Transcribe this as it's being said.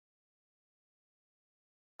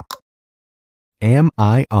am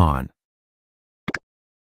I on?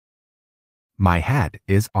 My hat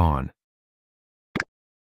is on.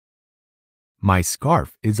 My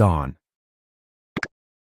scarf is on.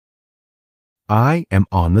 I am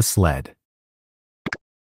on the sled.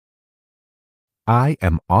 I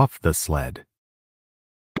am off the sled.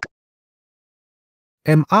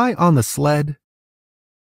 Am I on the sled?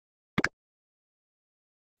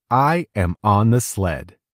 I am on the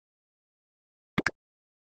sled.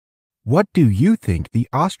 What do you think the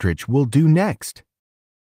ostrich will do next?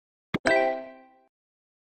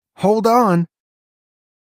 Hold on.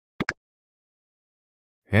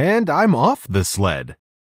 And I'm off the sled.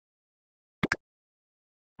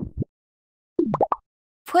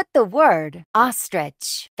 Put the word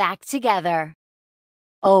ostrich back together.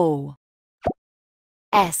 O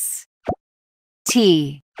S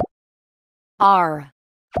T R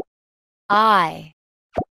I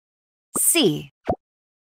C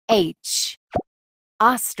H.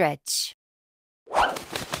 Ostrich.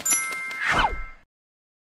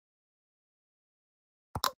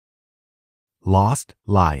 Lost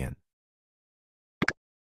lion.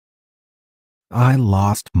 I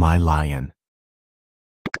lost my lion.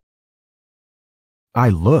 I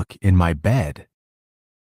look in my bed.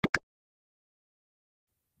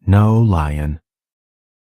 No lion.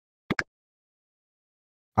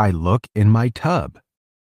 I look in my tub.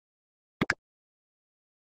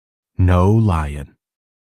 No lion.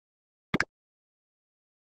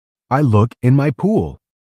 I look in my pool.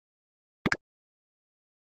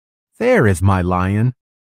 There is my lion.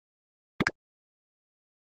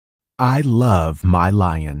 I love my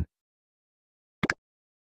lion.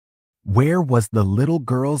 Where was the little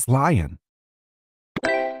girl's lion?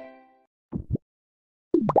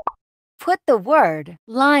 Put the word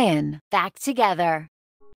lion back together.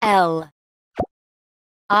 L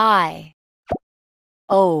I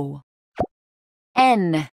O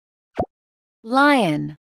N.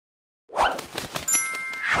 Lion.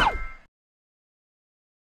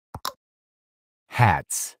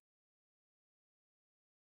 Hats.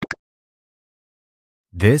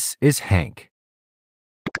 This is Hank.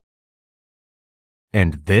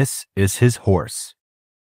 And this is his horse.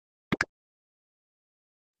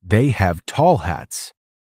 They have tall hats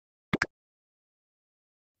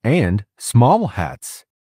and small hats.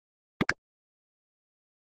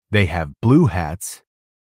 They have blue hats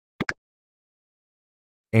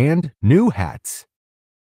and new hats.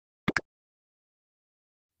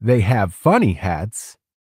 They have funny hats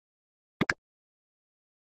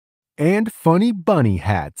and funny bunny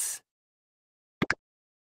hats.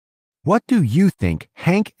 What do you think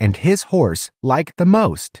Hank and his horse like the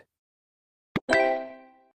most?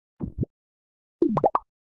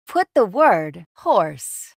 Put the word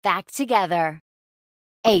horse back together.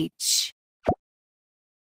 H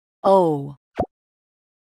O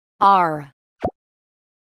R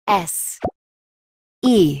S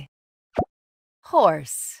E.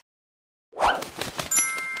 Horse.